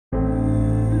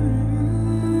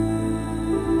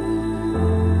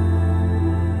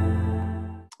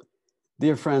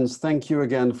Dear friends, thank you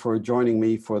again for joining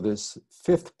me for this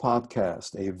fifth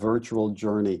podcast, a virtual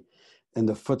journey in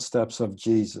the footsteps of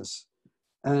Jesus.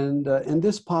 And in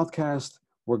this podcast,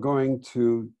 we're going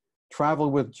to travel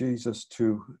with Jesus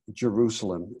to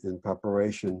Jerusalem in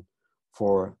preparation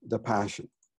for the Passion.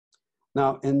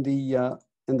 Now, in the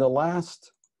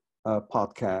last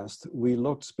podcast, we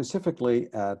looked specifically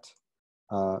at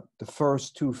the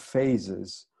first two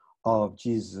phases of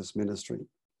Jesus' ministry.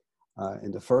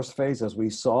 In the first phase, as we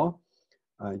saw,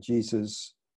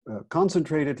 Jesus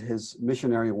concentrated his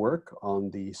missionary work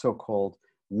on the so-called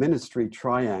ministry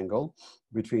triangle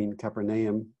between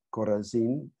Capernaum,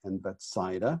 Chorazin, and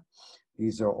Bethsaida.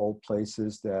 These are all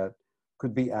places that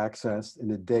could be accessed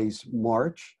in a day's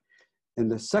march. In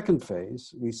the second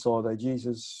phase, we saw that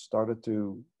Jesus started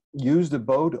to use the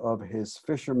boat of his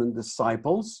fishermen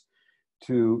disciples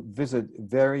to visit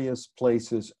various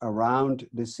places around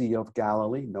the Sea of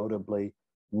Galilee, notably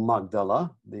Magdala,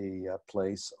 the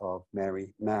place of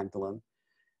Mary Magdalene.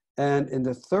 And in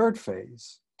the third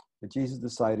phase, Jesus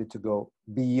decided to go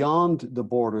beyond the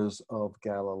borders of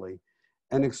Galilee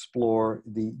and explore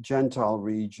the Gentile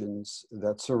regions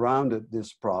that surrounded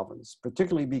this province,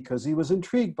 particularly because he was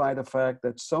intrigued by the fact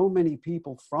that so many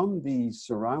people from these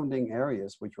surrounding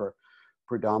areas, which were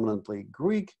predominantly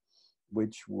Greek,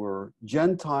 which were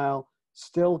Gentile,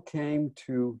 still came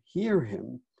to hear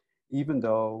him, even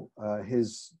though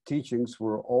his teachings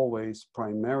were always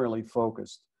primarily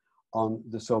focused on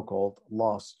the so-called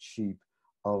lost sheep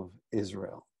of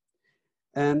Israel.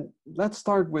 And let's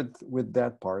start with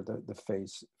that part, the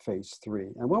phase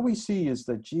three. And what we see is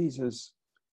that Jesus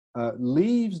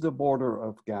leaves the border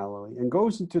of Galilee and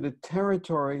goes into the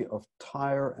territory of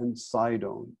Tyre and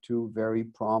Sidon, two very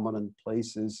prominent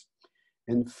places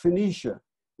in Phoenicia,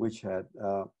 which had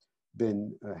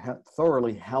been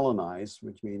thoroughly Hellenized,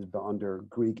 which means under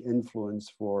Greek influence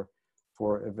for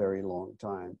a very long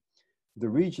time. The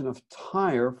region of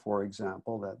Tyre, for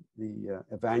example, that the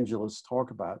evangelists talk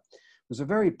about, was a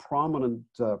very prominent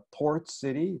port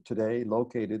city today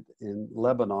located in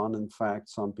Lebanon. In fact,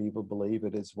 some people believe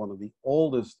it is one of the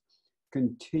oldest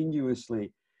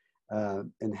continuously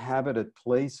inhabited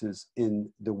places in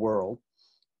the world.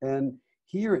 And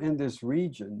here in this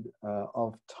region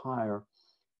of Tyre,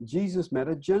 Jesus met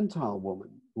a Gentile woman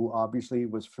who obviously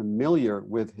was familiar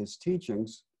with his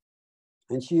teachings.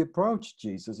 And she approached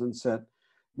Jesus and said,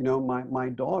 you know, my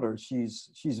daughter,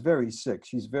 she's very sick.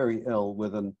 She's very ill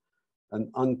with an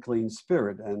unclean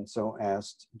spirit. And so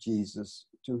asked Jesus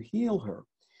to heal her.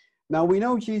 Now, we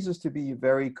know Jesus to be a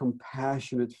very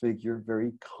compassionate figure,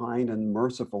 very kind and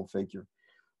merciful figure.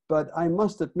 But I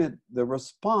must admit, the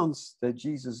response that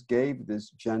Jesus gave this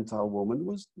Gentile woman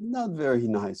was not very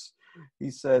nice. He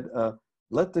said,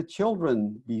 let the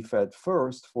children be fed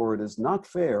first, for it is not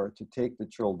fair to take the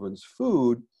children's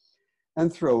food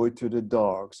and throw it to the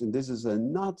dogs. And this is a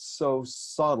not so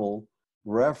subtle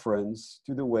reference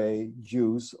to the way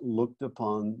Jews looked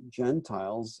upon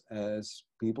Gentiles as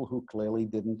people who clearly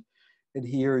didn't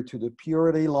adhere to the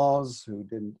purity laws, who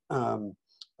didn't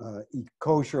eat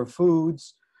kosher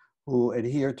foods, who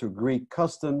adhere to Greek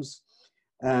customs.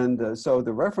 And so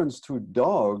the reference to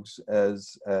dogs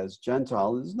as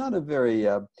Gentile is not a very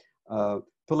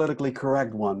politically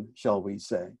correct one, shall we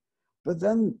say. But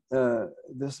then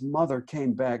this mother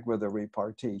came back with a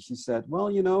repartee. She said,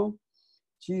 well, you know,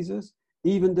 Jesus,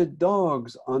 even the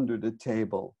dogs under the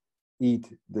table eat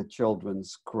the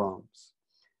children's crumbs.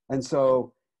 And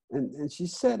so, and she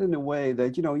said in a way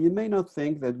that, you know, you may not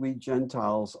think that we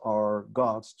Gentiles are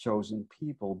God's chosen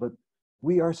people, but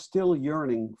we are still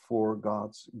yearning for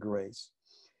God's grace.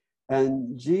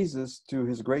 And Jesus, to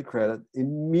his great credit,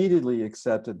 immediately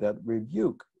accepted that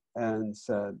rebuke and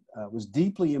said, was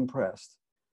deeply impressed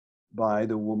by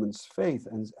the woman's faith.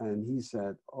 And he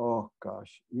said, oh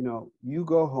gosh, you know, you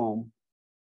go home,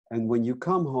 and when you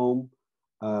come home,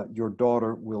 your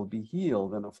daughter will be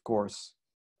healed. And of course,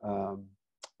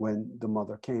 when the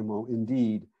mother came home,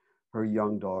 indeed, her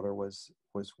young daughter was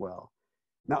well.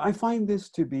 Now, I find this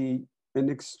to be an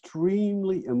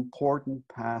extremely important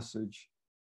passage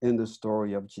in the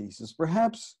story of Jesus.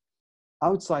 Perhaps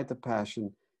outside the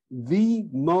Passion, the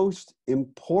most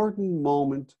important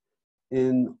moment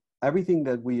in everything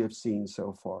that we have seen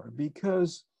so far,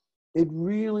 because it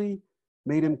really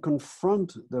made him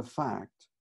confront the fact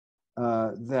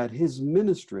that his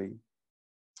ministry,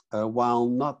 while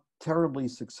not terribly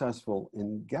successful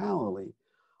in Galilee,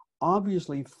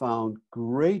 obviously found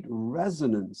great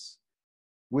resonance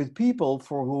with people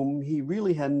for whom he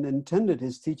really hadn't intended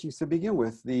his teachings to begin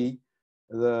with, the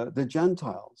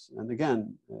Gentiles. And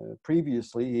again,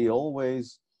 previously he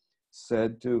always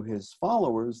said to his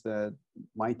followers that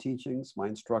my teachings, my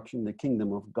instruction, the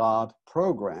Kingdom of God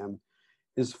program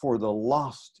is for the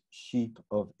lost sheep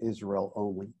of Israel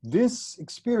only. This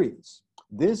experience,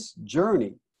 this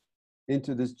journey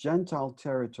into this Gentile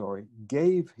territory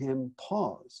gave him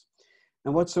pause.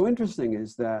 And what's so interesting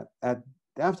is that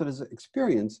after this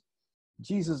experience,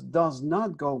 Jesus does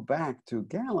not go back to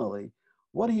Galilee.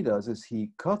 What he does is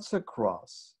he cuts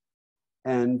across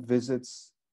and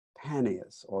visits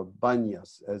Panias, or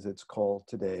Banyas, as it's called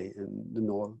today in the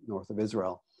north of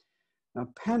Israel. Now,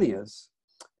 Panias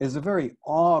is a very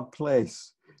odd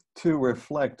place to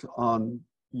reflect on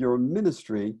your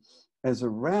ministry as a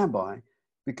rabbi,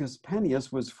 because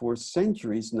Panias was for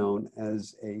centuries known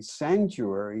as a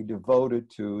sanctuary devoted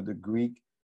to the Greek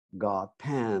god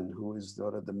Pan, who is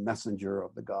sort of the messenger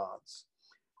of the gods,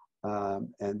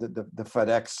 and the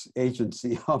FedEx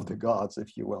agency of the gods,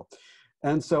 if you will.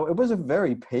 And so it was a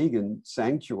very pagan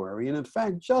sanctuary. And in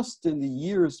fact, just in the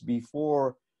years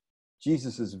before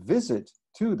Jesus's visit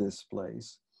to this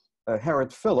place,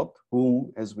 Herod Philip,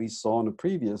 whom, as we saw in a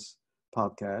previous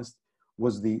podcast,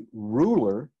 was the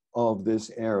ruler of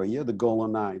this area, the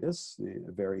Golanites,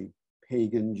 a very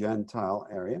pagan Gentile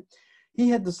area, he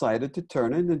had decided to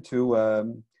turn it into a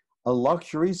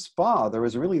luxury spa. There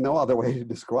was really no other way to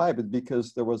describe it,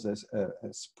 because there was a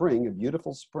spring, a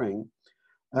beautiful spring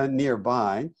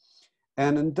nearby.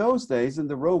 And in those days, in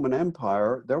the Roman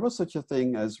Empire, there was such a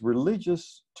thing as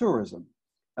religious tourism.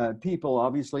 People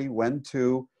obviously went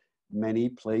to many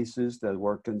places that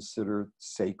were considered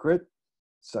sacred,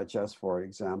 such as, for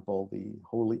example,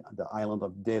 the island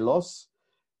of Delos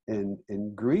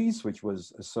in Greece, which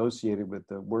was associated with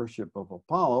the worship of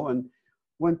Apollo. And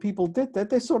when people did that,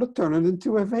 they sort of turned it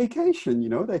into a vacation. You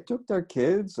know, they took their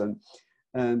kids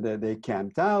and they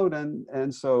camped out.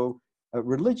 And so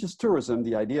religious tourism,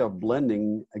 the idea of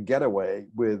blending a getaway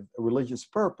with a religious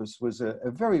purpose, was a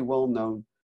very well-known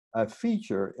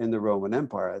feature in the Roman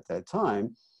Empire at that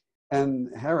time. And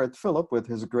Herod Philip, with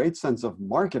his great sense of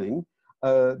marketing,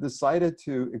 decided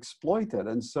to exploit it.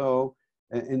 And so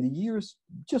in the years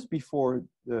just before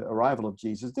the arrival of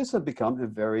Jesus, this had become a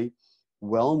very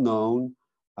well-known,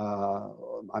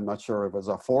 I'm not sure if it was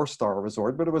a 4-star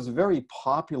resort, but it was a very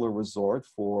popular resort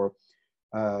for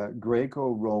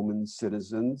Greco-Roman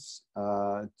citizens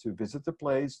to visit the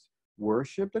place,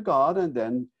 worship the god, and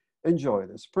then enjoy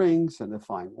the springs and the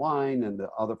fine wine and the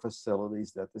other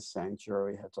facilities that the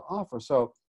sanctuary had to offer.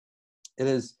 So it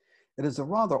is a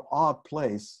rather odd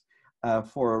place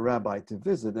for a rabbi to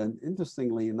visit. And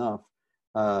interestingly enough,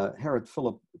 Herod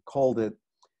Philip called it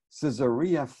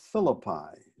Caesarea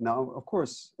Philippi. Now, of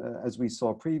course, as we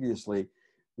saw previously,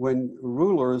 when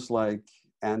rulers like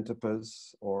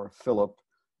Antipas or Philip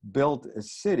built a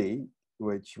city,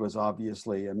 which was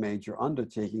obviously a major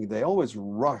undertaking, they always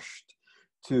rushed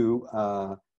to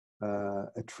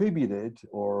attribute it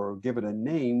or give it a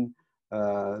name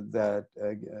that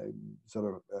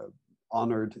sort of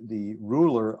honored the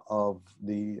ruler of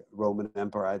the Roman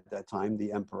Empire at that time,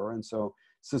 the emperor. And so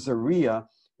Caesarea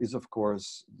is, of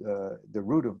course, the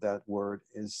root of that word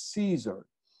is Caesar,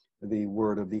 the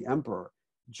word of the emperor.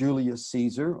 Julius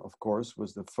Caesar, of course,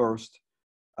 was the first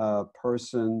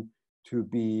person to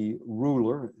be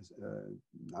ruler,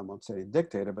 I won't say a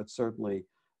dictator, but certainly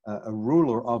a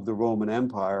ruler of the Roman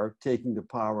Empire, taking the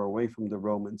power away from the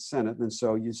Roman Senate. And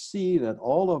so you see that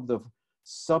all of the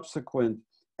subsequent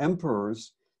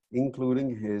emperors,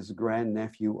 including his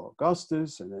grandnephew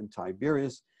Augustus and then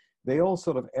Tiberius, they all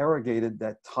sort of arrogated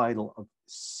that title of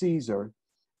Caesar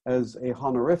as a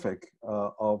honorific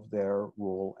of their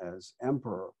rule as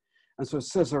emperor. And so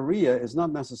Caesarea is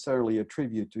not necessarily a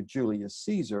tribute to Julius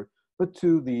Caesar, but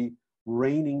to the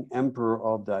reigning emperor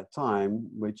of that time,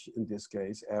 which in this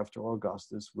case, after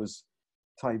Augustus, was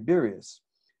Tiberius.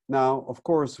 Now, of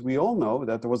course, we all know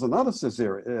that there was another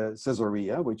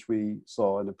Caesarea, which we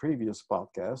saw in the previous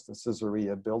podcast, the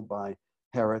Caesarea built by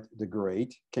Herod the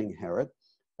Great, King Herod,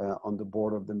 on the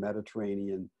border of the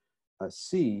Mediterranean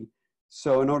Sea.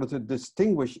 So in order to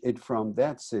distinguish it from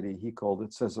that city, he called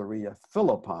it Caesarea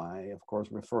Philippi, of course,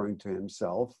 referring to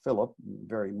himself, Philip,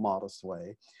 very modest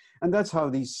way. And that's how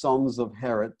these sons of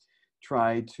Herod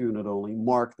tried to not only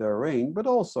mark their reign, but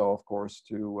also, of course,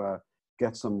 to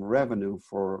get some revenue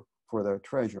for their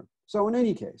treasure. So in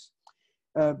any case,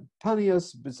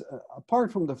 Panias,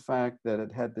 apart from the fact that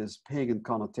it had this pagan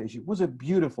connotation, was a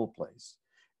beautiful place.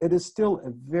 It is still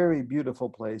a very beautiful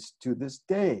place to this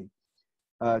day.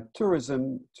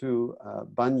 Tourism to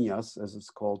Banyas, as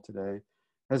it's called today,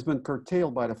 has been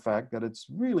curtailed by the fact that it's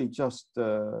really just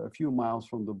a few miles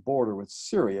from the border with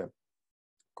Syria.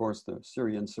 Of course, the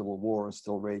Syrian civil war is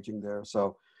still raging there.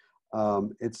 So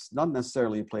It's not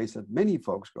necessarily a place that many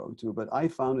folks go to, but I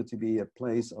found it to be a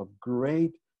place of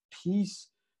great peace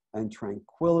and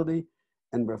tranquility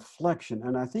and reflection.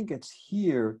 And I think it's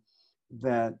here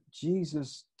that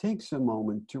Jesus takes a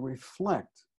moment to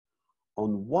reflect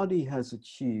on what he has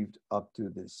achieved up to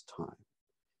this time.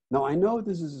 Now, I know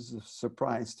this is a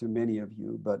surprise to many of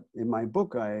you, but in my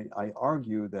book, I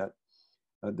argue that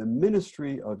the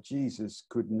ministry of Jesus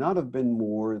could not have been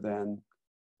more than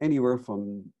anywhere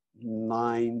from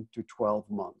 9 to 12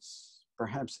 months,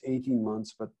 perhaps 18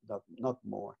 months, but not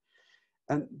more.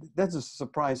 And that's a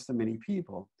surprise to many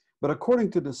people. But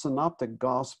according to the Synoptic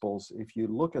Gospels, if you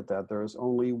look at that, there is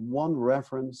only one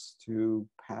reference to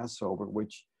Passover,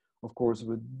 which, of course,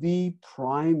 was the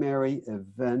primary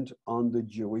event on the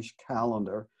Jewish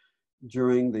calendar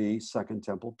during the Second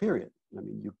Temple period. I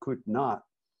mean, you could not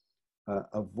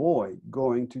avoid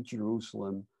going to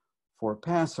Jerusalem for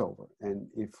Passover. And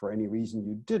if for any reason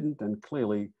you didn't, then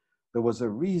clearly there was a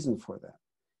reason for that.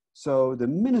 So the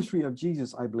ministry of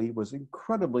Jesus, I believe, was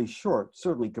incredibly short,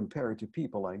 certainly compared to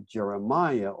people like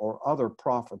Jeremiah or other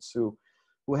prophets who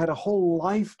had a whole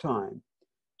lifetime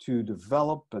to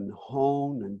develop and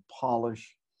hone and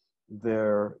polish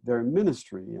their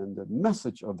ministry and the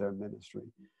message of their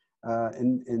ministry.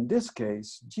 In this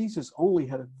case, Jesus only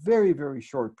had a very, very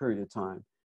short period of time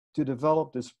to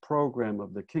develop this program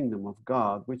of the kingdom of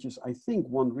God, which is, I think,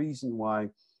 one reason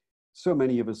why so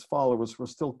many of his followers were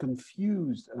still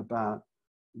confused about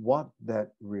what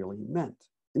that really meant.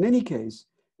 In any case,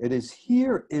 it is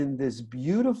here in this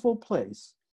beautiful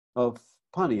place of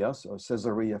Panias, or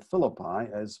Caesarea Philippi,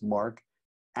 as Mark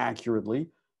accurately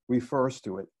refers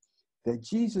to it, that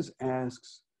Jesus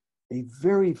asks a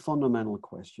very fundamental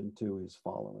question to his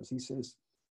followers. He says,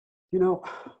 you know,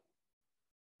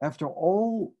 after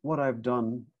all what I've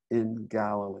done in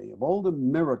Galilee, of all the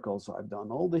miracles I've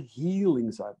done, all the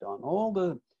healings I've done, all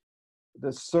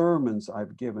the sermons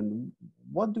I've given,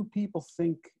 what do people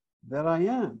think that I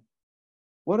am?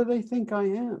 What do they think I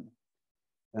am?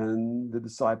 And the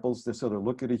disciples, they sort of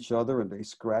look at each other and they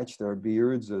scratch their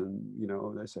beards and,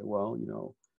 they say, well,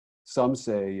 some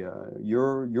say,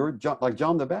 you're like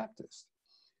John the Baptist.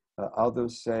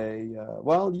 Others say,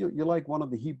 well, you're like one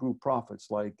of the Hebrew prophets,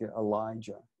 like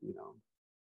Elijah,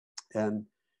 And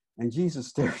Jesus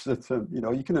stares at them.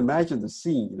 You can imagine the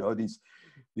scene.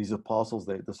 These apostles,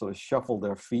 they sort of shuffle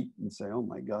their feet and say, "Oh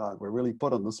my God, we're really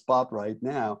put on the spot right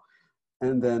now."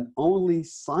 And then only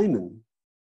Simon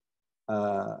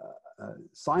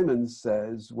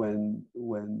says when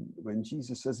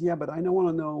Jesus says, "Yeah, but I don't want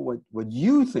to know what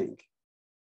you think."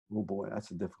 Oh boy,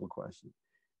 that's a difficult question.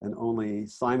 And only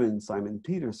Simon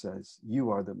Peter says, "You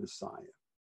are the Messiah."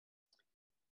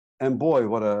 And boy,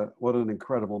 what an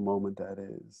incredible moment that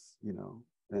is,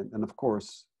 And of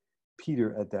course,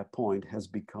 Peter at that point has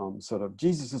become sort of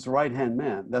Jesus' right-hand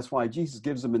man. That's why Jesus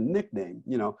gives him a nickname.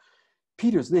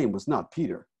 Peter's name was not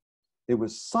Peter. It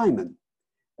was Simon.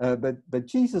 But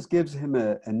Jesus gives him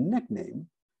a nickname,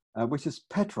 which is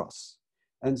Petros.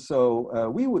 And so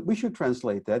we should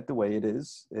translate that the way it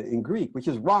is in Greek, which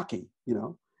is Rocky,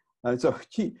 So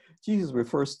Jesus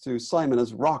refers to Simon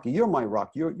as Rocky. You're my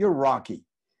rock. You're Rocky.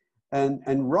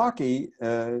 And Rocky,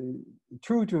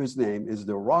 true to his name, is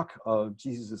the rock of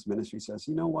Jesus' ministry, says,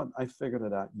 you know what? I figured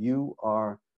it out. You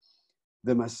are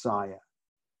the Messiah.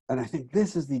 And I think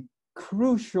this is the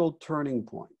crucial turning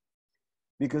point,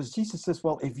 because Jesus says,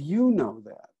 well, if you know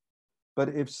that, but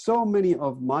if so many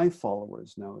of my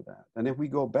followers know that, and if we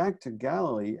go back to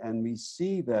Galilee and we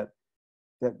see that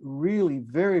really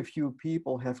very few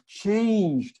people have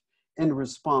changed in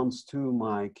response to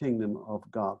my Kingdom of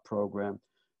God program,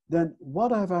 then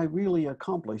what have I really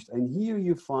accomplished? And here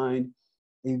you find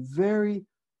a very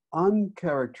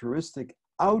uncharacteristic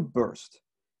outburst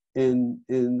in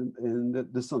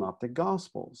the Synoptic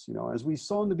Gospels. As we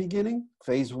saw in the beginning,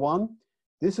 phase 1,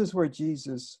 this is where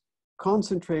Jesus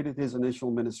concentrated his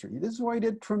initial ministry. This is where he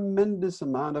did tremendous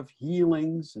amount of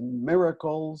healings and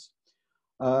miracles,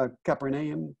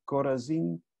 Capernaum,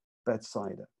 Chorazin,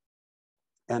 Bethsaida.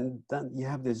 And then you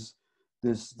have this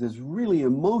really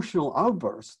emotional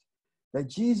outburst that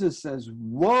Jesus says,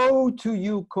 woe to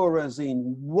you,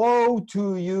 Chorazin, woe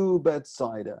to you,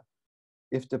 Bethsaida.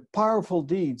 If the powerful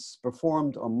deeds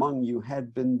performed among you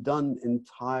had been done in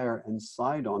Tyre and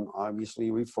Sidon, obviously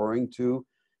referring to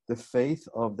the faith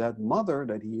of that mother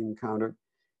that he encountered,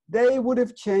 they would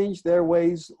have changed their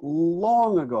ways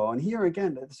long ago. And here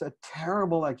again, it's a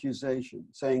terrible accusation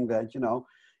saying that,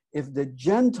 if the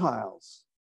Gentiles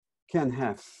can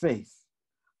have faith,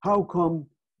 how come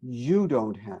you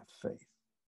don't have faith?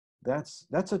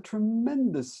 That's a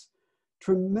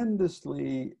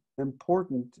tremendously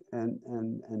important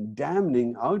and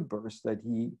damning outburst that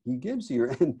he gives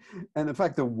here. And in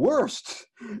fact, the worst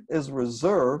is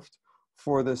reserved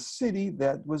for the city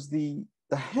that was the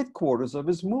headquarters of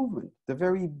his movement, the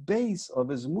very base of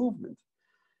his movement.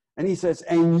 And he says,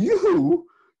 and you,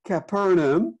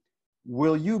 Capernaum,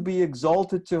 will you be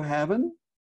exalted to heaven?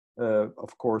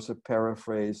 Of course, a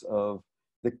paraphrase of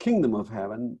the kingdom of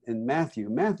heaven in Matthew.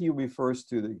 Matthew refers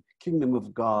to the kingdom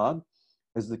of God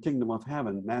as the kingdom of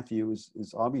heaven. Matthew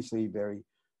is obviously very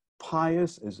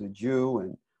pious as a Jew,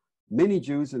 and many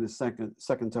Jews in the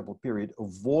second temple period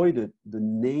avoided the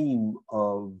name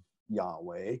of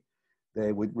Yahweh.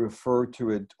 They would refer to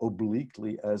it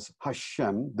obliquely as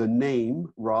Hashem, the name,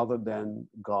 rather than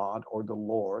God or the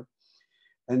Lord.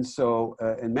 And so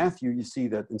in Matthew, you see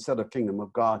that instead of kingdom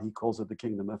of God, he calls it the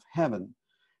kingdom of heaven.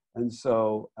 And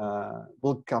so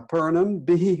will Capernaum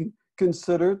be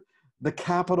considered the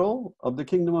capital of the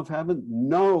kingdom of heaven?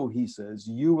 No, he says,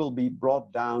 you will be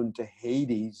brought down to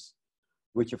Hades,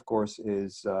 which of course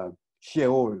is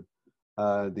Sheol,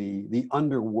 the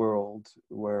underworld,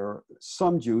 where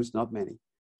some Jews, not many,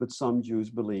 but some Jews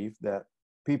believe that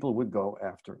people would go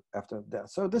after death.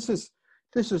 So this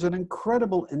is an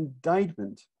incredible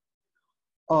indictment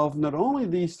of not only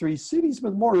these three cities,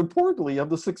 but more importantly, of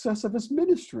the success of his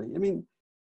ministry. I mean,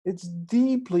 it's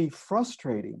deeply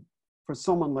frustrating for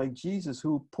someone like Jesus,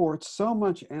 who poured so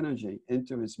much energy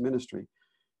into his ministry,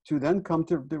 to then come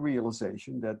to the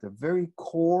realization that the very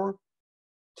core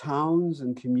towns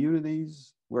and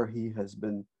communities where he has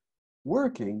been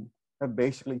working have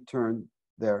basically turned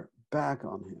their back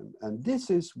on him. And this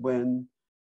is when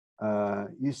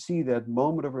you see that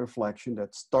moment of reflection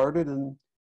that started in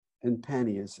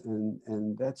Panias,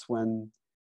 and that's when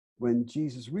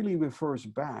Jesus really refers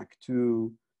back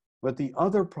to what the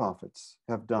other prophets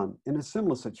have done in a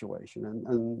similar situation.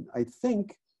 And I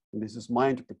think, and this is my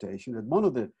interpretation, that one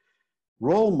of the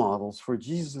role models for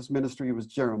Jesus' ministry was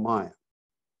Jeremiah.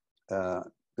 There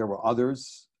were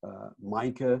others,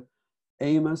 Micah,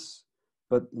 Amos,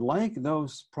 but like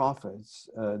those prophets,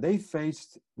 they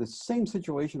faced the same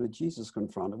situation that Jesus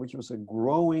confronted, which was a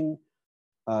growing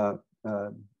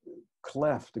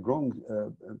cleft, a growing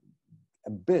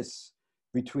abyss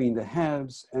between the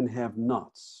haves and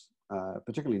have-nots,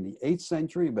 particularly in the 8th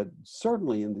century, but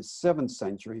certainly in the 7th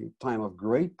century, time of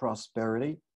great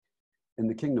prosperity in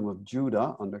the kingdom of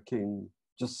Judah under King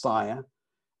Josiah,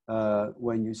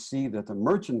 when you see that the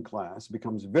merchant class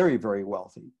becomes very, very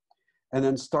wealthy and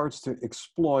then starts to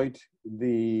exploit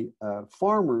the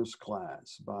farmers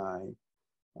class by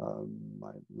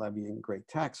levying great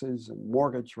taxes and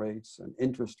mortgage rates and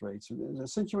interest rates. It's a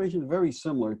situation very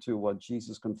similar to what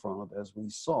Jesus confronted, as we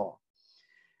saw.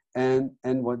 And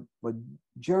what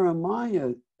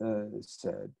Jeremiah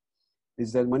said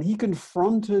is that when he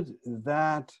confronted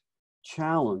that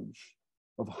challenge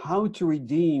of how to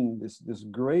redeem this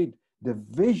great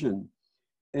division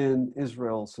in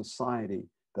Israel's society,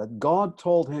 that God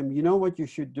told him, you know what you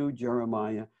should do,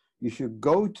 Jeremiah? You should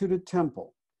go to the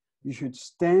temple. You should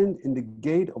stand in the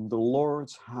gate of the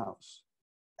Lord's house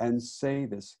and say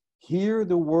this, hear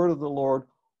the word of the Lord,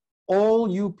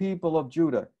 all you people of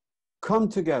Judah, come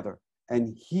together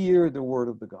and hear the word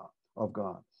of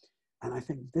God. And I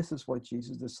think this is what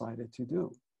Jesus decided to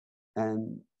do.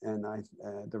 And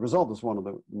the result is one of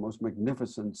the most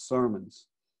magnificent sermons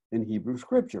in Hebrew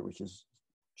scripture, which is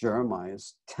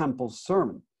Jeremiah's temple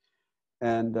sermon.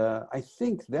 And I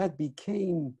think that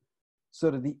became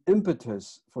sort of the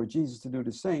impetus for Jesus to do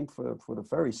the same, for the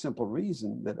very simple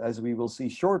reason that, as we will see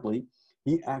shortly,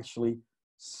 he actually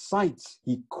cites,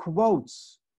 he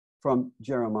quotes from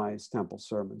Jeremiah's temple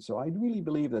sermon. So I really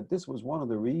believe that this was one of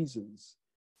the reasons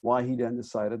why he then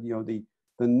decided,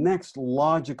 the next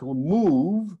logical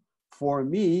move for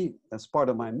me as part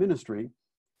of my ministry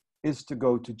is to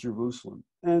go to Jerusalem.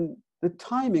 And the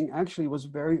timing actually was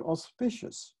very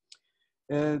auspicious.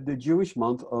 The Jewish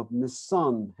month of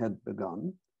Nisan had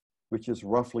begun, which is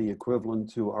roughly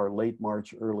equivalent to our late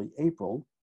March, early April.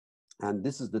 And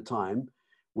this is the time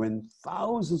when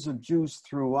thousands of Jews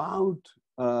throughout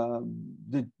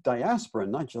the diaspora,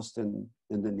 not just in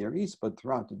the Near East, but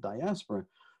throughout the diaspora,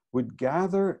 would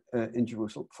gather in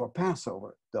Jerusalem for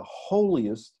Passover, the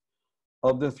holiest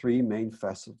of the three main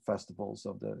festivals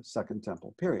of the Second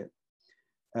Temple period.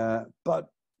 But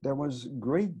there was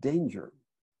great danger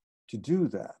to do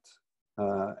that.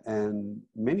 And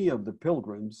many of the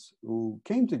pilgrims who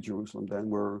came to Jerusalem then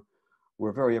were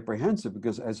very apprehensive,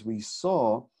 because as we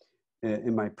saw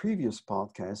in my previous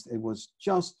podcast, it was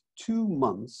just 2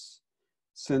 months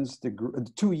since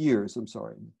 2 years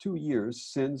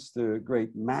since the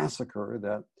great massacre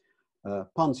that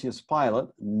Pontius Pilate,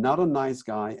 not a nice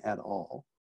guy at all,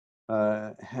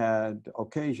 had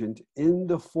occasioned in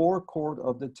the forecourt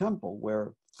of the temple,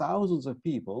 where thousands of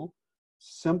people,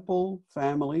 simple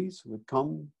families, would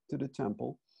come to the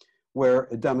temple, where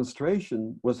a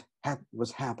demonstration was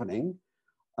happening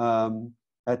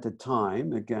at the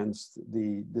time against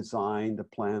the design, the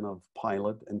plan of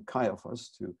Pilate and Caiaphas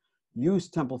to use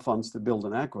temple funds to build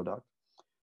an aqueduct.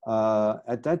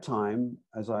 At that time,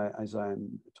 as I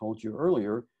told you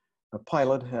earlier,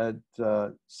 Pilate had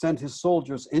sent his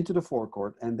soldiers into the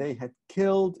forecourt, and they had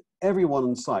killed everyone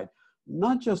in sight,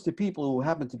 not just the people who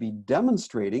happened to be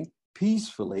demonstrating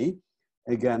peacefully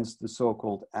against the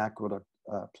so-called aqueduct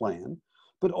plan,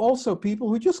 but also people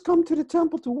who just come to the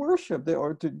temple to worship,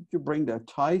 or to bring their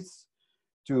tithes,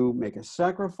 to make a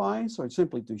sacrifice, or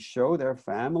simply to show their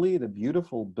family the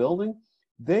beautiful building.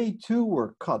 They too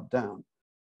were cut down.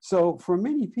 So for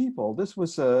many people, this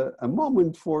was a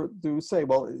moment to say,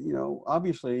 well,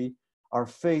 obviously our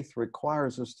faith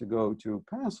requires us to go to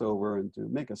Passover and to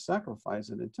make a sacrifice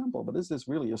in the temple, but is this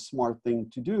really a smart thing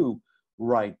to do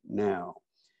right now?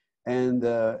 And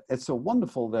it's so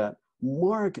wonderful that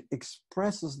Mark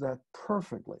expresses that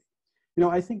perfectly.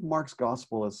 I think Mark's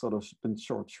gospel has sort of been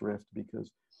short shrift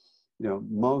because,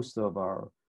 most of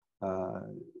our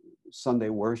Sunday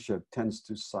worship tends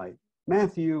to cite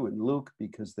Matthew and Luke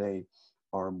because they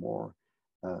are more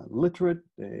literate,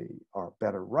 they are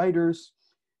better writers,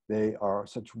 they are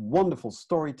such wonderful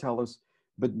storytellers.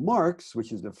 But Mark's,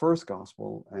 which is the first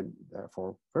gospel, and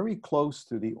therefore very close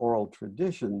to the oral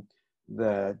tradition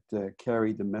that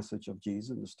carried the message of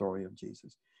Jesus, the story of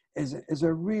Jesus, is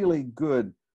a really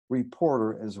good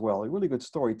reporter as well, a really good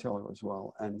storyteller as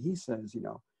well. And he says,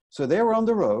 so they were on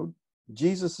the road.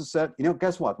 Jesus has said,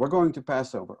 guess what? We're going to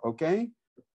Passover, okay?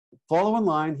 Follow in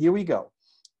line, here we go.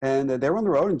 And they were on the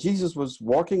road, and Jesus was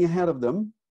walking ahead of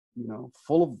them,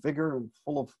 full of vigor and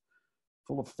full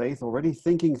of faith, already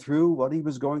thinking through what he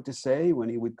was going to say when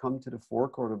he would come to the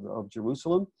forecourt of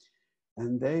Jerusalem.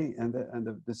 And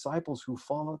the disciples who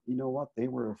followed, they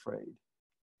were afraid.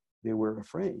 They were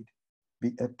afraid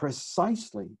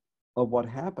precisely of what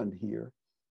happened here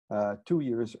 2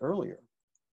 years earlier.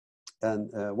 And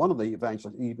one of the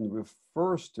evangelists even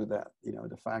refers to that,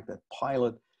 the fact that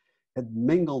Pilate had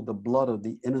mingled the blood of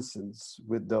the innocents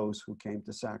with those who came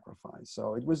to sacrifice.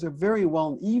 So it was a very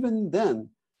even then,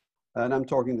 and I'm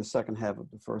talking the second half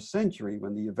of the first century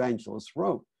when the evangelists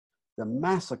wrote, the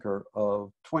massacre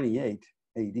of 28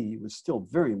 AD was still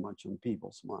very much on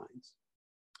people's minds.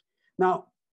 Now,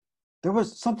 there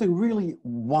was something really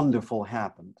wonderful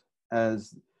happened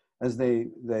as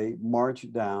they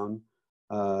marched down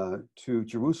to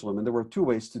Jerusalem. And there were two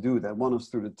ways to do that. One is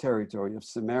through the territory of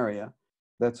Samaria.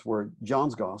 That's where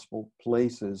John's gospel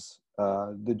places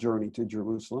the journey to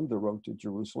Jerusalem, the road to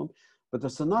Jerusalem. But the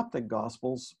synoptic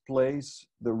gospels place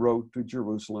the road to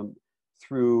Jerusalem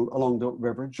along the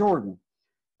River Jordan.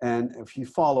 And if you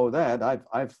follow that,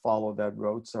 I've followed that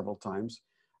road several times.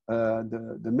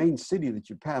 The main city that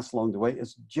you pass along the way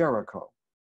is Jericho.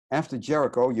 After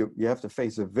Jericho, you have to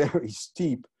face a very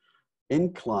steep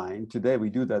incline. Today we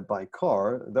do that by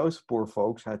car. Those poor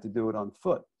folks had to do it on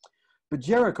foot. But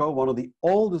Jericho, one of the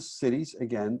oldest cities,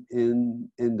 again, in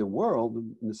the world,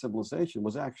 in the civilization,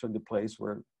 was actually the place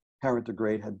where Herod the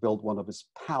Great had built one of his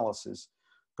palaces,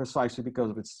 precisely because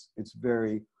of its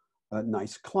very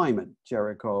nice climate.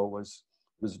 Jericho was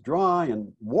dry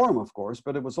and warm, of course,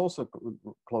 but it was also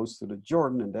close to the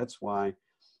Jordan, and that's why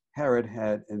Herod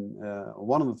had,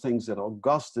 one of the things that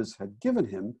Augustus had given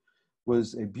him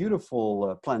was a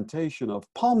beautiful plantation of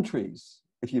palm trees,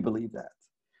 if you believe that.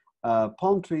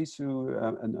 Palm trees,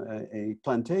 a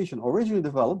plantation originally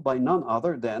developed by none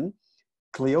other than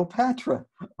Cleopatra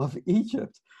of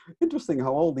Egypt. Interesting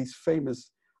how all these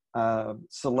famous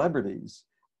celebrities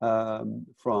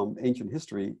from ancient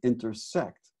history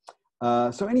intersect.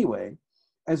 So anyway,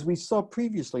 as we saw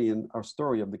previously in our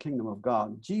story of the kingdom of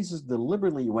God, Jesus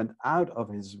deliberately went out of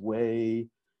his way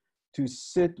to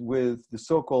sit with the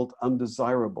so-called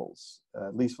undesirables,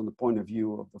 at least from the point of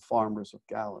view of the farmers of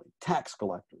Galilee, tax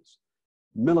collectors,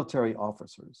 military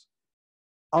officers,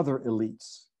 other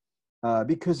elites,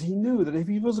 because he knew that if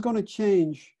he was going to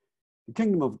change the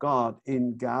kingdom of God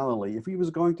in Galilee, if he was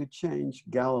going to change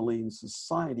Galilean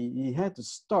society, he had to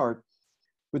start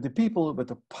with the people with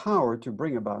the power to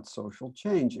bring about social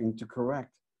change and to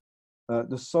correct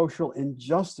the social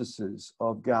injustices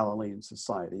of Galilean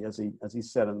society. As he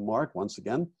said in Mark, once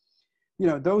again,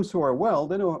 those who are well,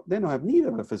 they don't have need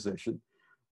of a physician,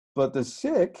 but the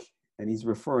sick, and he's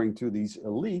referring to these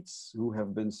elites who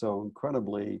have been so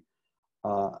incredibly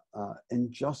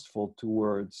unjustful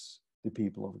towards the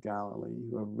people of Galilee,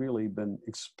 who have really been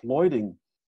exploiting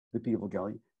the people of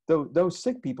Galilee. Those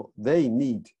sick people, they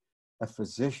need a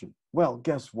physician. Well,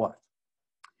 guess what?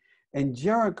 In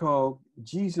Jericho,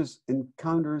 Jesus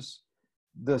encounters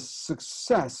the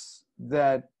success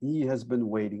that he has been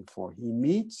waiting for. He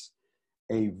meets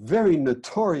a very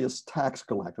notorious tax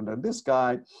collector. Now, this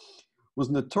guy was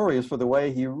notorious for the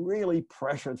way he really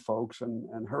pressured folks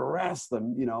and harassed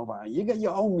them, by, you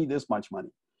owe me this much money.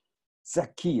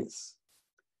 Zacchaeus.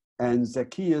 And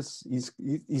Zacchaeus,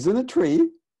 he's in a tree,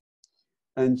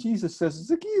 and Jesus says,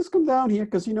 Zacchaeus, come down here,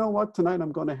 because you know what? Tonight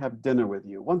I'm going to have dinner with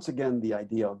you. Once again, the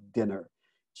idea of dinner.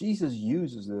 Jesus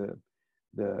uses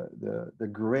the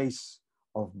grace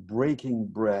of breaking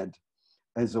bread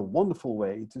as a wonderful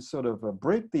way to sort of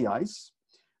break the ice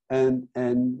and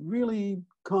really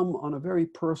come on a very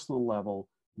personal level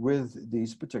with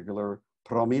these particular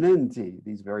prominenti,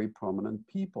 these very prominent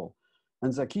people.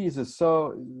 And Zacchaeus is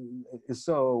so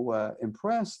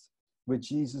impressed with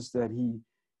Jesus that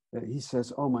he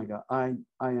says, oh my God, I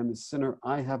am a sinner.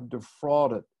 I have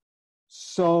defrauded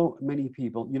so many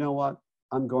people. You know what?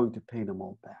 I'm going to pay them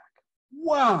all back.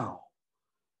 Wow.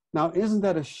 Now, isn't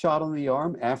that a shot on the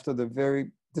arm after the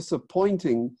very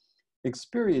disappointing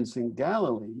experience in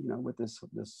Galilee, with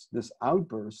this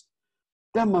outburst?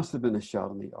 That must have been a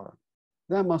shot on the arm.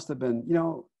 That must have been,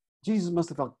 Jesus must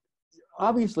have felt,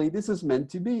 obviously, this is meant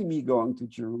to be me going to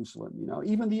Jerusalem.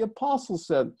 Even the apostles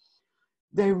said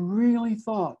they really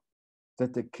thought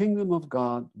that the kingdom of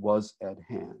God was at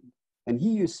hand. And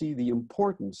here you see the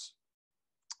importance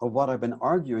of what I've been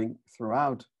arguing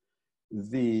throughout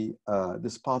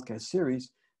this podcast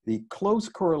series, the close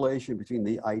correlation between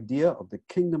the idea of the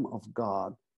kingdom of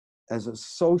God as a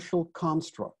social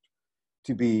construct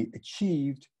to be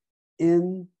achieved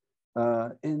in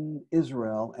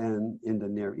Israel and in the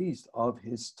Near East of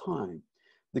his time.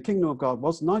 The kingdom of God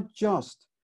was not just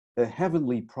a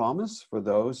heavenly promise for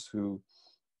those who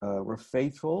were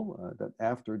faithful, that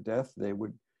after death they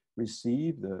would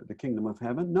receive the kingdom of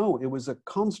heaven. No, it was a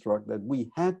construct that we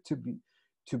had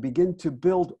to begin to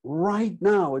build right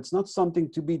now. It's not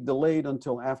something to be delayed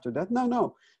until after death.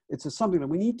 No, it's something that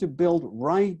we need to build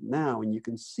right now. And you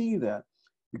can see that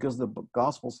because the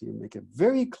Gospels here make a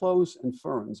very close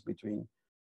inference between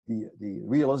the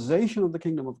realization of the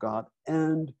kingdom of God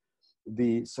and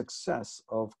the success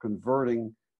of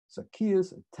converting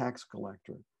Zacchaeus, a tax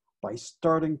collector, by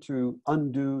starting to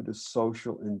undo the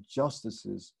social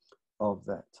injustices of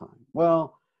that time.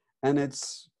 Well, and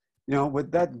it's,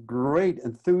 with that great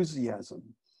enthusiasm,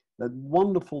 that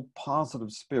wonderful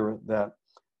positive spirit that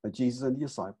Jesus and the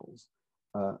disciples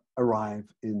arrive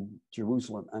in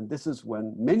Jerusalem. And this is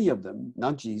when many of them,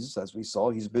 not Jesus, as we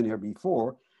saw, he's been here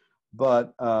before,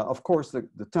 but of course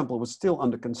the temple was still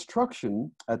under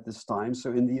construction at this time.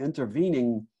 So in the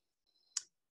intervening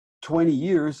 20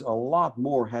 years, a lot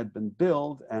more had been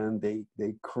built, and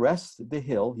they crest the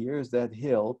hill. Here's that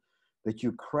hill that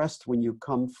you crest when you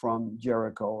come from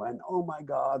Jericho. And oh my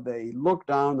God, they look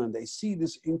down and they see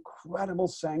this incredible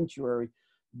sanctuary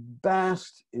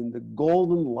basked in the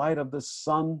golden light of the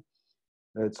sun.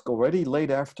 It's already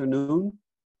late afternoon.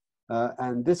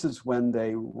 And this is when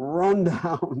they run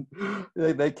down.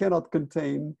 They cannot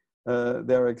contain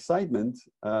their excitement.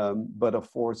 But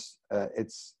of course,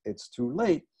 it's too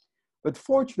late. But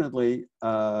fortunately,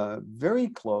 very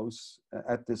close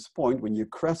at this point, when you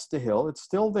crest the hill, it's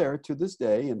still there to this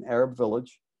day, an Arab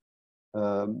village,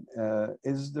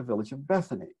 is the village of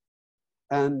Bethany.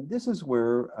 And this is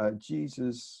where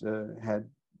Jesus had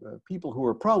people who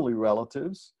were probably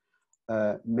relatives,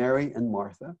 Mary and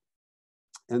Martha.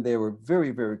 And they were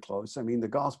very, very close. I mean, the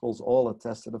Gospels all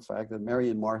attest to the fact that Mary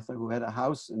and Martha, who had a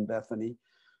house in Bethany,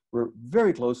 were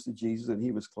very close to Jesus, and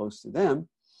he was close to them.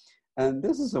 And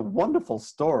this is a wonderful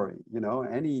story.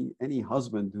 Any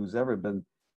husband who's ever been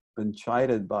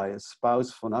chided by a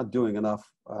spouse for not doing enough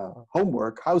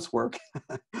housework,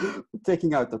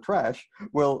 taking out the trash,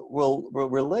 will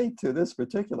relate to this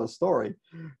particular story,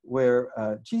 where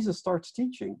Jesus starts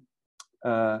teaching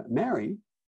Mary,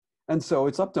 and so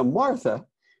it's up to Martha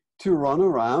to run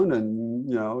around and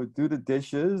do the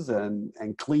dishes and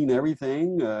clean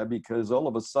everything, because all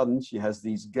of a sudden she has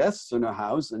these guests in her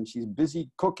house and she's busy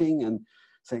cooking and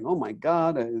saying, oh my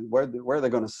God, where are they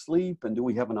going to sleep, and do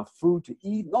we have enough food to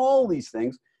eat, and all these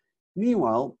things.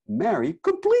 Meanwhile, Mary,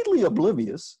 completely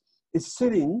oblivious, is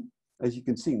sitting, as you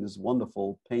can see in this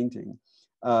wonderful painting,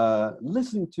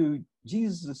 listening to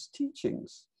Jesus'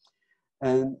 teachings.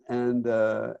 And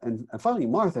finally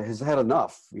Martha has had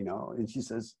enough, and she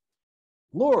says,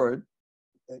 Lord,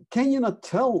 can you not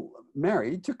tell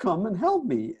Mary to come and help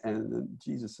me? And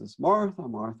Jesus says, Martha,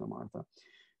 Martha, Martha,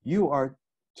 you are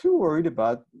too worried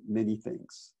about many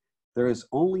things. There is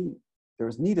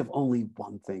need of only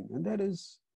one thing, and that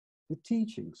is the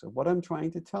teachings of what I'm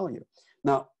trying to tell you.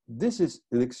 Now, this is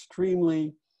an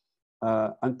extremely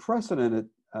unprecedented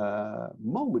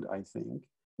moment, I think,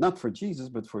 not for Jesus,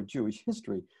 but for Jewish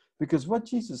history, because what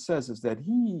Jesus says is that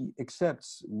he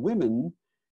accepts women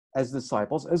as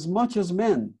disciples as much as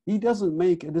men. He doesn't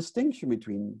make a distinction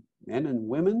between men and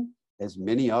women, as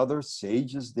many other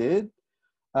sages did.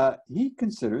 He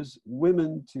considers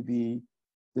women to be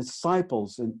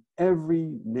disciples in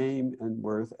every name and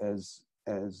worth as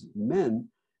men.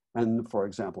 And for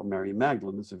example, Mary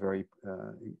Magdalene is a very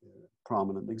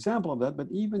prominent example of that. But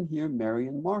even here, Mary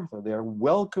and Martha, they are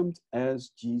welcomed as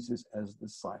Jesus as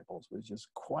disciples, which is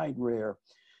quite rare.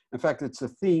 In fact, it's a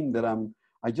theme that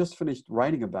I just finished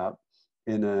writing about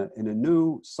in a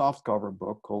new softcover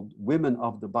book called Women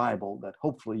of the Bible that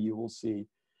hopefully you will see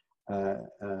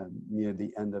near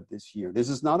the end of this year. This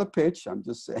is not a pitch. I'm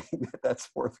just saying that that's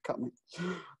forthcoming.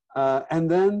 And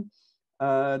then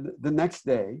the next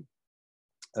day,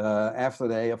 after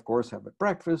they, of course, have a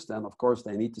breakfast, and of course,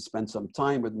 they need to spend some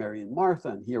time with Mary and Martha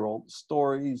and hear all the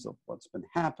stories of what's been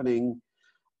happening.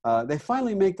 They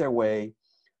finally make their way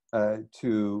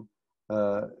to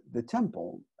the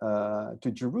temple,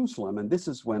 to Jerusalem. And this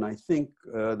is when I think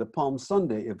the Palm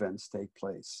Sunday events take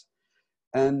place.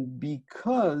 And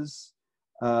because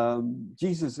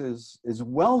Jesus is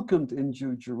welcomed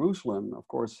into Jerusalem, of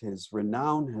course, his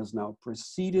renown has now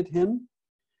preceded him.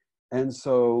 And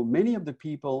so many of the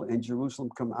people in Jerusalem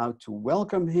come out to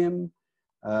welcome him,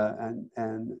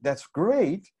 and that's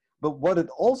great. But what it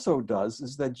also does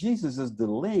is that Jesus is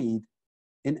delayed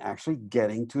in actually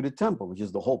getting to the temple, which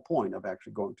is the whole point of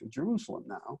actually going to Jerusalem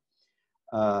now.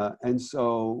 And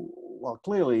so, well,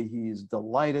 clearly he's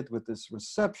delighted with this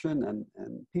reception, and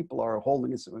people are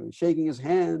shaking his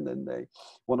hand, and they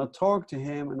want to talk to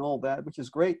him and all that, which is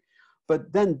great.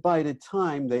 But then by the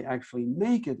time they actually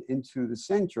make it into the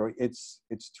sanctuary, it's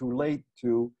too late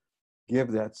to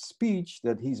give that speech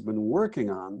that he's been working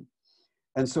on.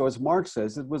 And so, as Mark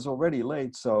says, it was already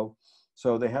late. So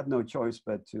they had no choice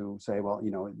but to say, well,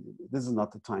 this is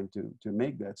not the time to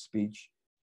make that speech.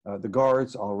 The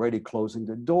guards are already closing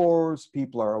the doors.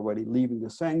 People are already leaving the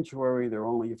sanctuary. There are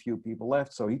only a few people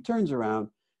left. So he turns around,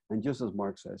 and just as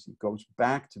Mark says, he goes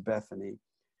back to Bethany,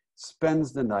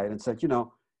 spends the night, and said,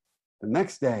 the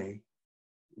next day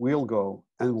we'll go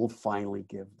and we'll finally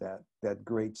give that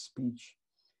great speech.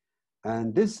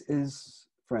 And this is,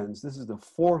 friends, this is the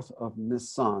 4th of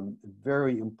Nisan, a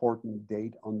very important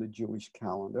date on the Jewish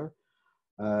calendar.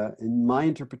 In my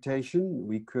interpretation,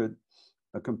 we could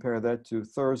compare that to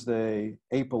Thursday,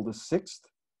 April the 6th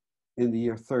in the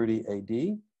year 30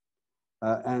 AD.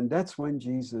 And that's when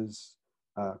Jesus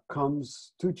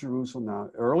comes to Jerusalem now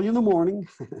early in the morning.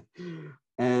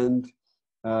 And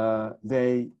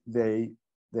they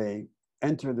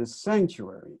enter the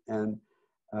sanctuary. And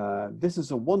this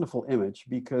is a wonderful image,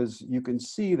 because you can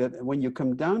see that when you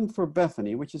come down for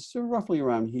Bethany, which is roughly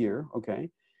around here, okay,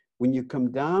 when you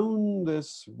come down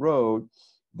this road,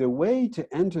 the way to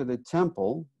enter the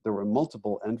temple, there were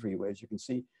multiple entryways, you can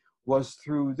see, was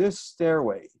through this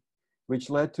stairway, which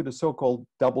led to the so-called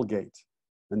double gate.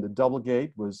 And the double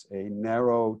gate was a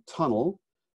narrow tunnel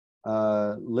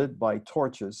lit by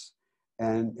torches.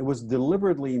 And it was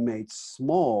deliberately made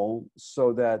small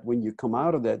so that when you come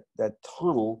out of that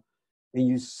tunnel and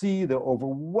you see the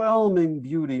overwhelming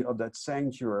beauty of that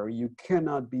sanctuary, you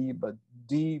cannot be but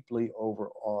deeply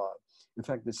overawed. In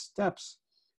fact, the steps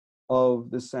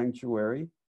of the sanctuary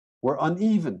were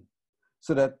uneven,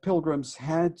 so that pilgrims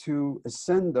had to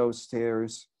ascend those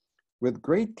stairs with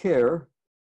great care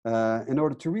in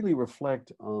order to really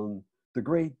reflect on the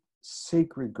great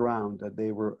sacred ground that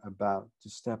they were about to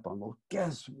step on. Well,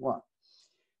 guess what?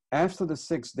 After the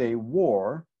 6-day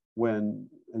war, when,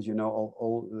 as you know,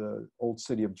 the old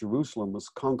city of Jerusalem was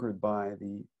conquered by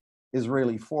the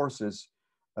Israeli forces,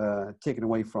 taken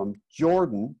away from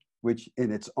Jordan, which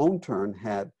in its own turn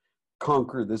had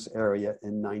conquered this area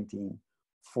in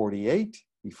 1948.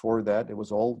 Before that, it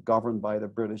was all governed by the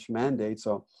British Mandate.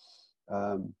 So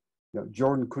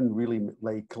Jordan couldn't really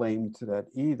lay claim to that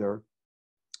either.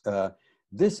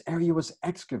 This area was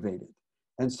excavated.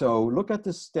 And so look at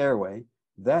the stairway.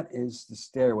 That is the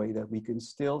stairway that we can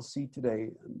still see today.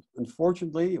 And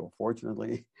unfortunately, or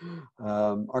fortunately,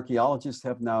 archaeologists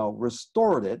have now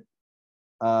restored it.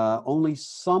 Only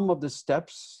some of the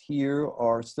steps here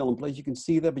are still in place. You can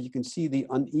see that, but you can see the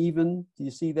uneven, do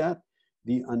you see that?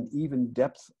 The uneven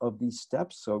depth of these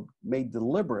steps, so made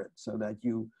deliberate so that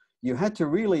you had to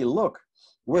really look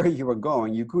where you were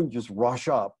going. You couldn't just rush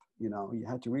up, you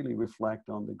had to really reflect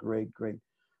on the great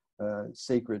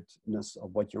sacredness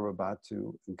of what you're about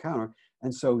to encounter.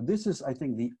 And so this is, I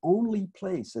think, the only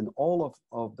place in all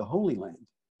of the Holy Land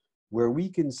where we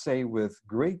can say with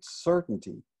great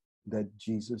certainty that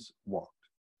Jesus walked.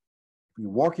 If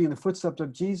you're walking in the footsteps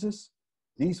of Jesus,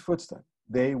 these footsteps,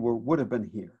 would have been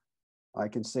here. I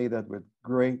can say that with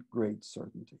great, great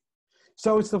certainty.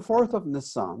 So it's the 4th of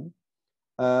Nisan.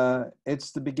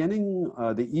 It's the beginning,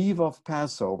 the eve of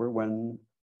Passover, when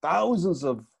thousands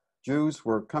of Jews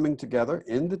were coming together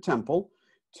in the temple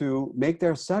to make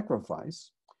their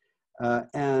sacrifice.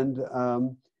 And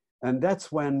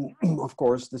that's when, of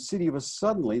course, the city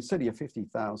of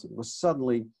 50,000, was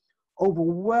suddenly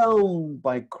overwhelmed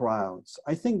by crowds.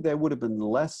 I think there would have been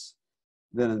less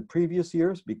than in previous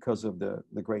years because of the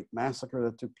great massacre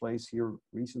that took place here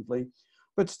recently.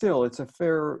 But still, it's a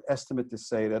fair estimate to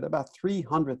say that about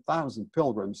 300,000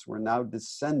 pilgrims were now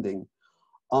descending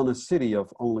on a city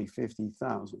of only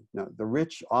 50,000. Now, the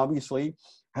rich obviously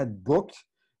had booked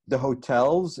the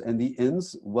hotels and the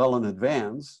inns well in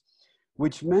advance,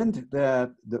 which meant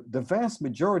that the vast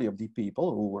majority of the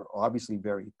people, who were obviously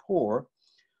very poor,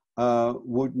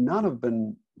 would not have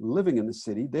been living in the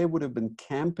city. They would have been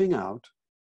camping out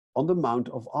on the Mount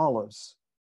of Olives,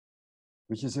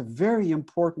 which is a very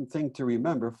important thing to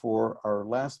remember for our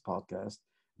last podcast,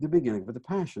 the beginning of the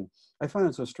Passion. I find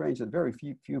it so strange that very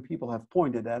few people have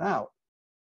pointed that out.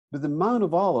 But the Mount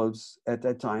of Olives at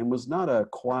that time was not a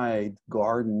quiet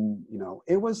garden,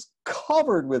 it was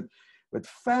covered with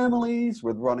families,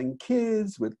 with running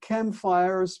kids, with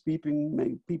campfires,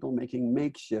 people making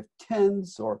makeshift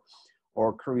tents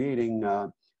or creating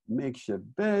makeshift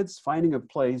beds, finding a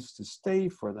place to stay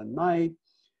for the night.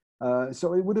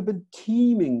 So it would have been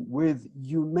teeming with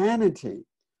humanity,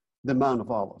 the Mount of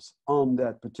Olives, on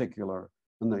that particular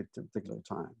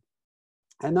time.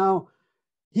 And now,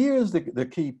 here's the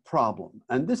key problem,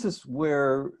 and this is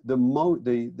where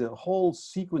the whole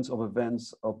sequence of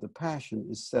events of the Passion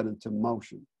is set into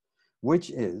motion, which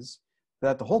is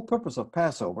that the whole purpose of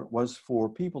Passover was for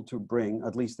people to bring,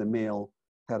 at least the male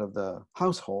head of the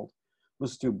household,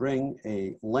 was to bring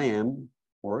a lamb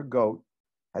or a goat,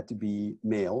 had to be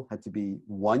male, had to be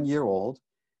 1 year old,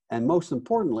 and most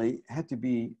importantly, had to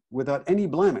be without any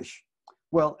blemish.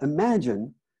 Well,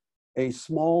 imagine a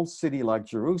small city like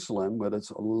Jerusalem with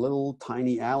its little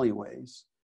tiny alleyways,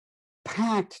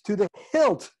 packed to the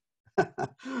hilt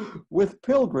with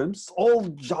pilgrims all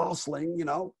jostling,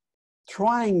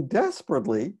 trying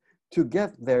desperately to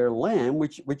get their lamb,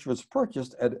 which was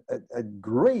purchased at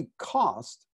great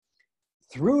cost,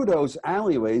 through those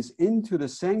alleyways into the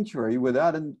sanctuary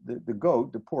without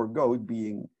the poor goat,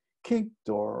 being kicked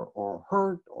or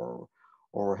hurt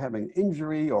or having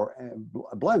injury or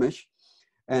a blemish.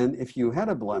 And if you had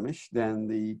a blemish, then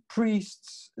the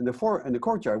priests in the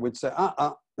courtyard would say,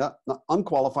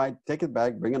 unqualified, take it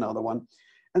back, bring another one.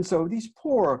 And so these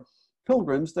poor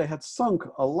pilgrims, they had sunk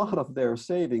a lot of their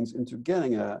savings into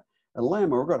getting a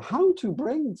lamb or a goat. How to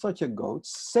bring such a goat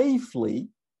safely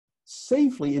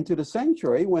into the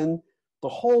sanctuary when the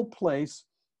whole place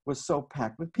was so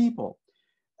packed with people.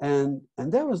 And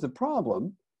that was the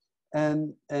problem.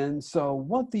 And so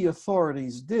what the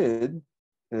authorities did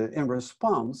in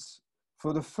response,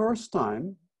 for the first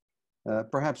time,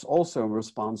 perhaps also in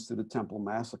response to the Temple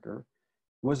massacre,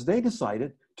 was they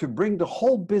decided to bring the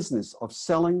whole business of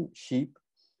selling sheep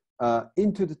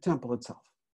into the temple itself.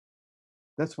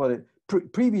 That's what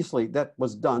previously that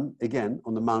was done again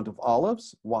on the Mount of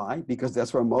Olives. Why? Because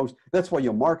that's where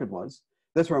your market was.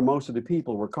 That's where most of the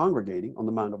people were congregating, on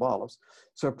the Mount of Olives.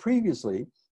 So previously,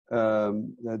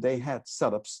 they had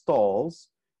set up stalls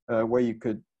where you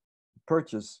could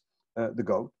purchase the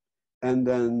goat and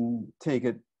then take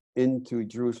it into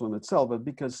Jerusalem itself. But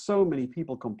because so many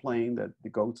people complained that the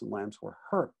goats and lambs were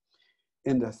hurt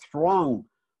in the throng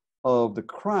of the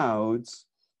crowds,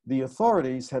 the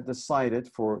authorities had decided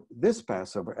for this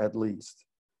Passover at least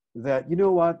that, you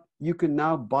know what, you can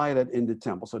now buy that in the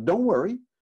temple. So don't worry,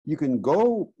 you can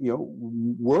go,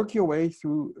 work your way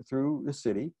through the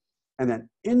city, and then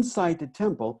inside the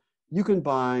temple, you can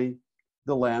buy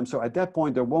the lamb. So at that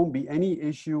point, there won't be any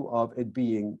issue of it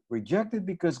being rejected,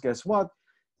 because guess what?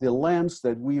 The lambs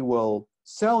that we will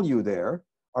sell you there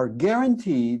are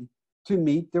guaranteed to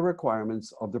meet the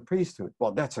requirements of the priesthood.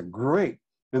 Well, that's a great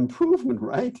improvement,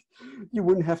 right? You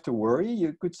wouldn't have to worry.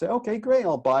 You could say, okay, great,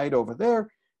 I'll buy it over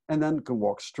there, and then can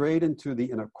walk straight into the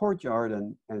inner courtyard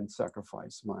and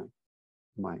sacrifice my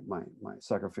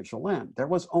sacrificial lamb. There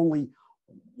was only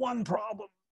one problem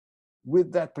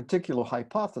with that particular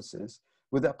hypothesis,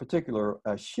 with that particular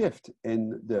shift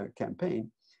in the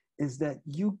campaign, is that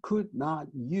you could not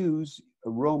use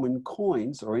Roman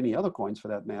coins, or any other coins for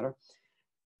that matter,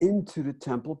 into the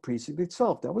temple precinct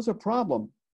itself. That was a problem.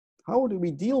 How do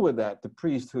we deal with that? The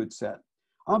priesthood said.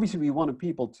 Obviously, we wanted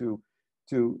people to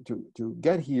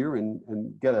get here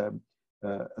and get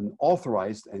an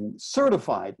authorized and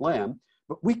certified lamb,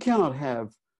 but we cannot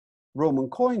have Roman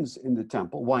coins in the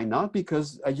temple. Why not?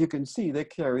 Because, as you can see, they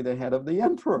carry the head of the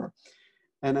emperor.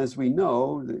 And as we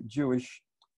know, the Jewish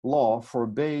law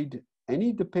forbade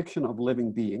any depiction of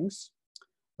living beings,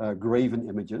 graven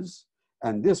images.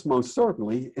 And this most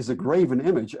certainly is a graven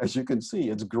image. As you can see,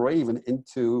 it's graven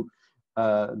into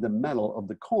the metal of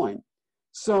the coin.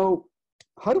 So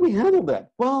how do we handle that?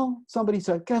 Well, somebody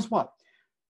said, guess what?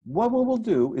 What we will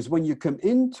do is when you come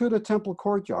into the temple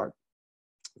courtyard,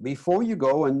 before you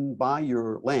go and buy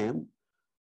your lamb,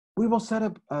 we will set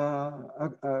up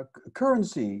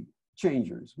currency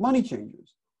changers, money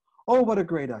changers. Oh, what a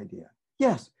great idea.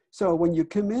 Yes, so when you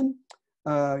come in,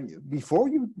 before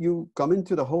you come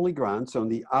into the holy ground, so in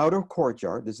the outer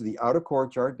courtyard, this is the outer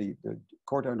courtyard, the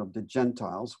courtyard of the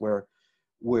Gentiles, where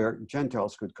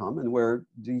Gentiles could come and where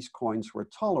these coins were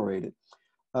tolerated.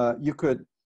 You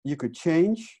could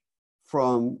change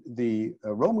from the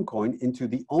Roman coin into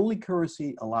the only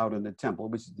currency allowed in the temple,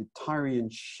 which is the Tyrian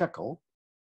shekel,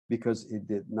 because it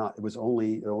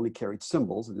only carried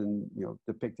symbols. It didn't,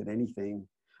 depicted anything.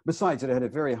 Besides, it had a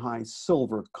very high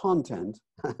silver content,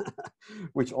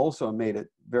 which also made it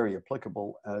very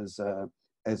applicable as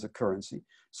a currency.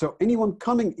 So anyone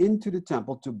coming into the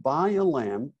temple to buy a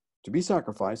lamb to be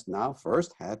sacrificed now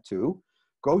first had to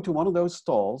go to one of those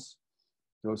stalls,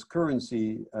 those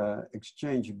currency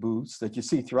exchange booths that you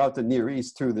see throughout the Near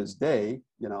East to this day,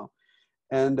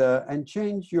 and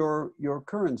change your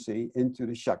currency into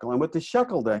the shekel. And with the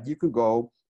shekel, then you can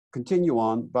go, continue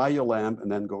on, buy your lamb,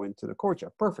 and then go into the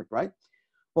courtyard. Perfect, right?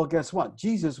 Well, guess what?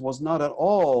 Jesus was not at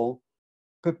all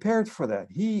prepared for that.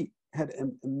 He had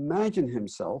imagined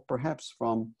himself, perhaps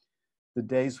from the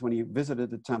days when he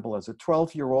visited the temple as a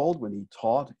 12-year-old, when he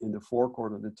taught in the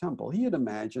forecourt of the temple. He had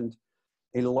imagined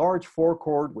a large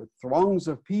forecourt with throngs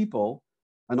of people,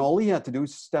 and all he had to do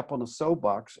is step on a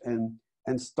soapbox and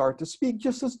start to speak,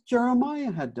 just as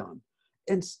Jeremiah had done.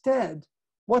 Instead,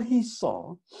 what he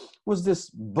saw was this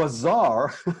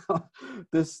bazaar,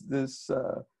 this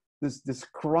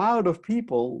crowd of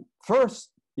people,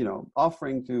 first,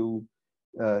 offering to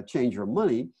change your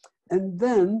money, and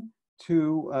then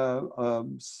to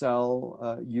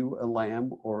sell you a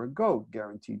lamb or a goat,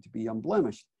 guaranteed to be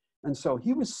unblemished. And so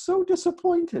he was so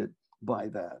disappointed by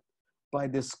that, by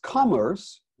this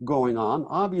commerce going on,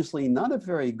 obviously not a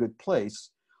very good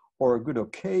place or a good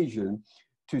occasion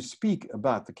to speak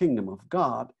about the kingdom of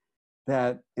God,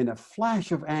 that in a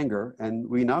flash of anger, and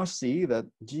we now see that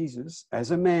Jesus, as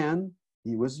a man,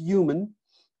 he was human,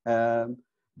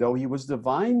 though he was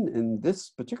divine in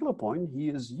this particular point, he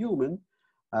is human.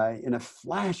 In a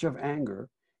flash of anger,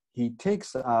 he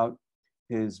takes out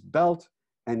his belt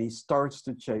and he starts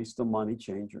to chase the money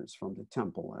changers from the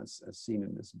temple, as seen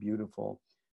in this beautiful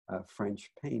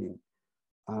French painting.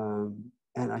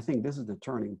 And I think this is the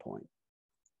turning point,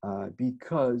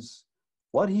 because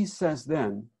what he says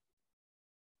then,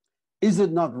 is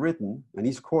it not written, and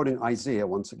he's quoting Isaiah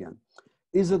once again,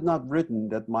 is it not written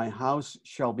that my house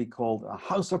shall be called a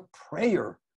house of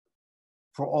prayer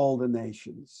for all the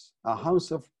nations, a house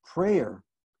of prayer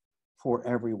for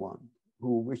everyone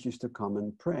who wishes to come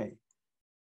and pray?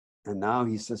 And now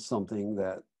he says something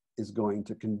that is going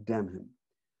to condemn him.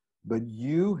 But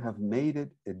you have made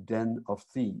it a den of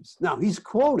thieves. Now he's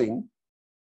quoting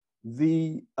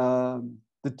the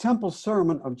temple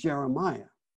sermon of Jeremiah.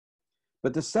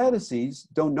 But the Sadducees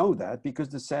don't know that, because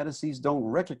the Sadducees don't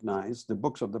recognize the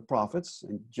books of the prophets,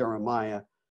 and Jeremiah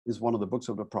is one of the books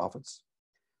of the prophets.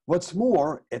 What's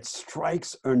more, it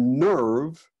strikes a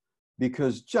nerve,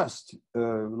 because just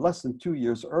less than 2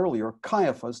 years earlier,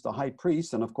 Caiaphas, the high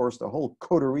priest, and of course the whole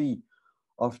coterie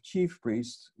of chief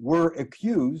priests, were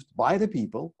accused by the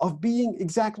people of being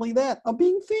exactly that, of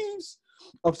being thieves,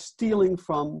 of stealing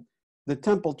from the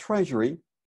temple treasury,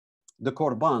 the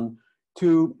Korban,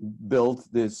 to build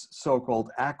this so-called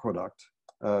aqueduct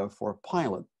for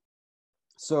Pilate.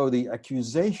 So the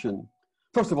accusation,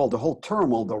 first of all, the whole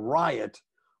turmoil, the riot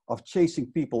of chasing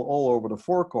people all over the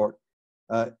forecourt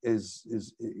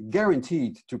is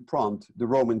guaranteed to prompt the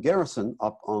Roman garrison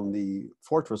up on the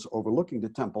fortress overlooking the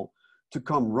temple to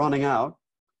come running out.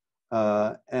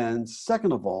 And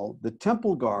second of all, the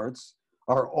temple guards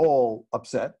are all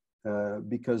upset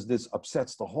because this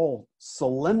upsets the whole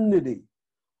solemnity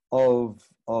of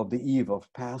the eve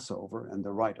of Passover and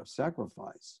the rite of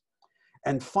sacrifice.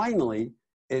 And finally,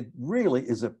 it really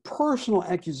is a personal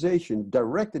accusation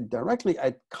directed directly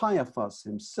at Caiaphas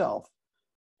himself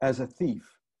as a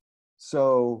thief.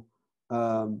 So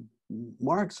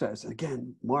Mark says,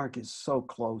 again, Mark is so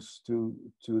close to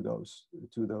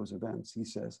those events. He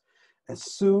says, as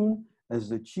soon as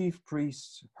the chief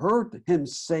priests heard him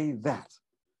say that,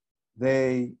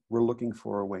 they were looking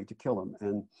for a way to kill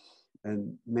him.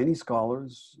 And many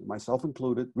scholars, myself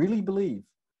included, really believe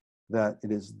that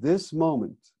it is this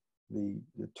moment, the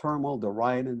turmoil, the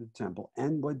riot in the temple,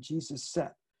 and what Jesus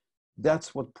said,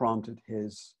 that's what prompted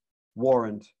his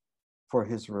warrant for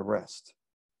his arrest.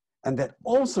 And that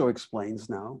also explains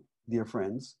now, dear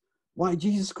friends, why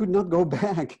Jesus could not go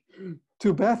back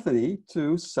to Bethany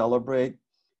to celebrate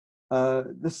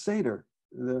the Seder,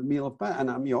 the meal of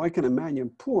Passover. And I can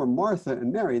imagine poor Martha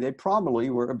and Mary, they probably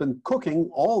have been cooking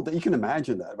all day. You can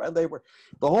imagine that, right?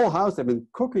 The whole house, they've been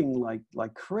cooking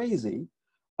like crazy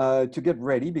to get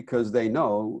ready, because they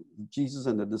know Jesus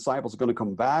and the disciples are going to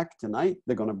come back tonight.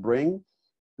 They're going to bring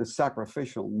the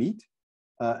sacrificial meat.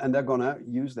 And they're going to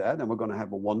use that, and we're going to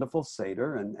have a wonderful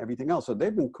Seder and everything else. So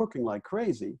they've been cooking like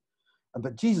crazy.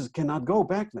 But Jesus cannot go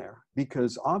back there,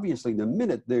 because obviously the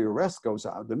minute the arrest goes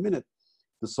out, the minute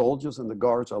the soldiers and the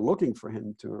guards are looking for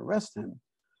him to arrest him,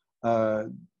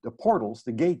 the portals,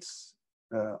 the gates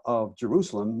of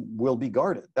Jerusalem will be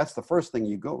guarded. That's the first thing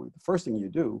the first thing you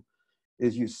do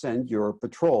is you send your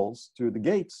patrols to the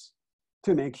gates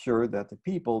to make sure that the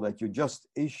people that you just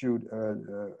issued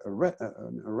an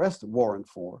arrest warrant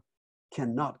for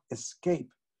cannot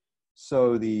escape.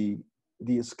 So the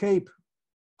escape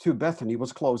to Bethany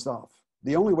was closed off.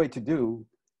 The only way to do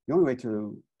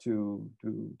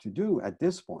at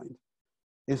this point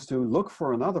is to look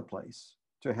for another place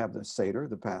to have the Seder,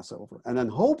 the Passover, and then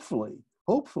hopefully,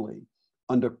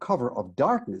 under cover of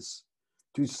darkness,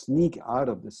 to sneak out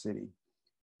of the city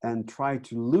and try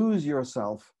to lose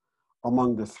yourself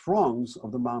among the throngs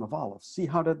of the Mount of Olives. See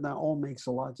how that now all makes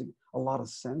a lot of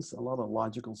sense, a lot of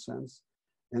logical sense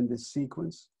in this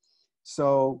sequence.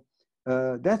 So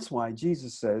that's why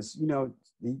Jesus says,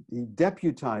 he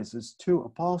deputizes two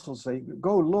apostles, say,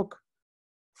 go look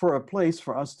for a place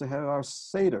for us to have our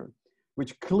Seder,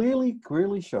 which clearly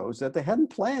shows that they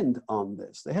hadn't planned on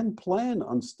this. They hadn't planned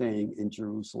on staying in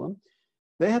Jerusalem.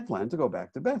 They had planned to go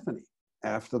back to Bethany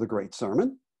after the great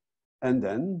sermon, and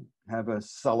then have a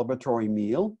celebratory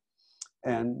meal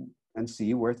and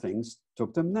see where things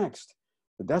took them next.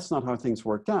 But that's not how things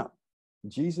worked out.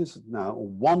 Jesus now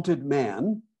wanted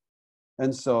man,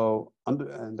 and so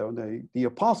the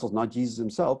apostles, not Jesus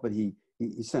himself, but he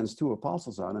sends two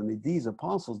apostles out, and these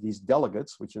apostles, these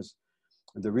delegates, which is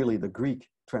really the Greek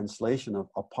translation of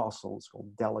apostle, it's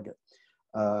called delegate.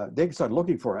 They started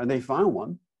looking for it, and they found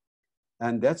one,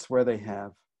 and that's where they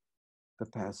have the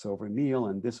Passover meal.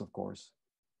 And this, of course,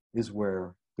 is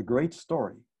where the great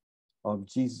story of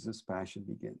Jesus' passion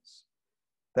begins.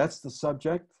 That's the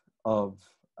subject of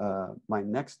my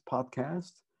next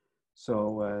podcast.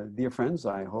 So, dear friends,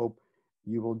 I hope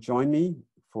you will join me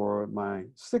for my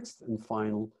sixth and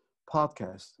final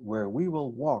podcast, where we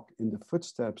will walk in the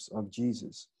footsteps of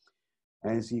Jesus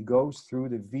as he goes through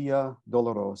the Via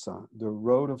Dolorosa, the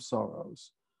road of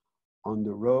sorrows, on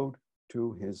the road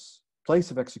to his place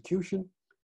of execution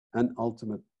and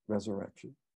ultimate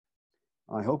resurrection.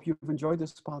 I hope you've enjoyed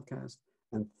this podcast,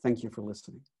 and thank you for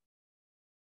listening.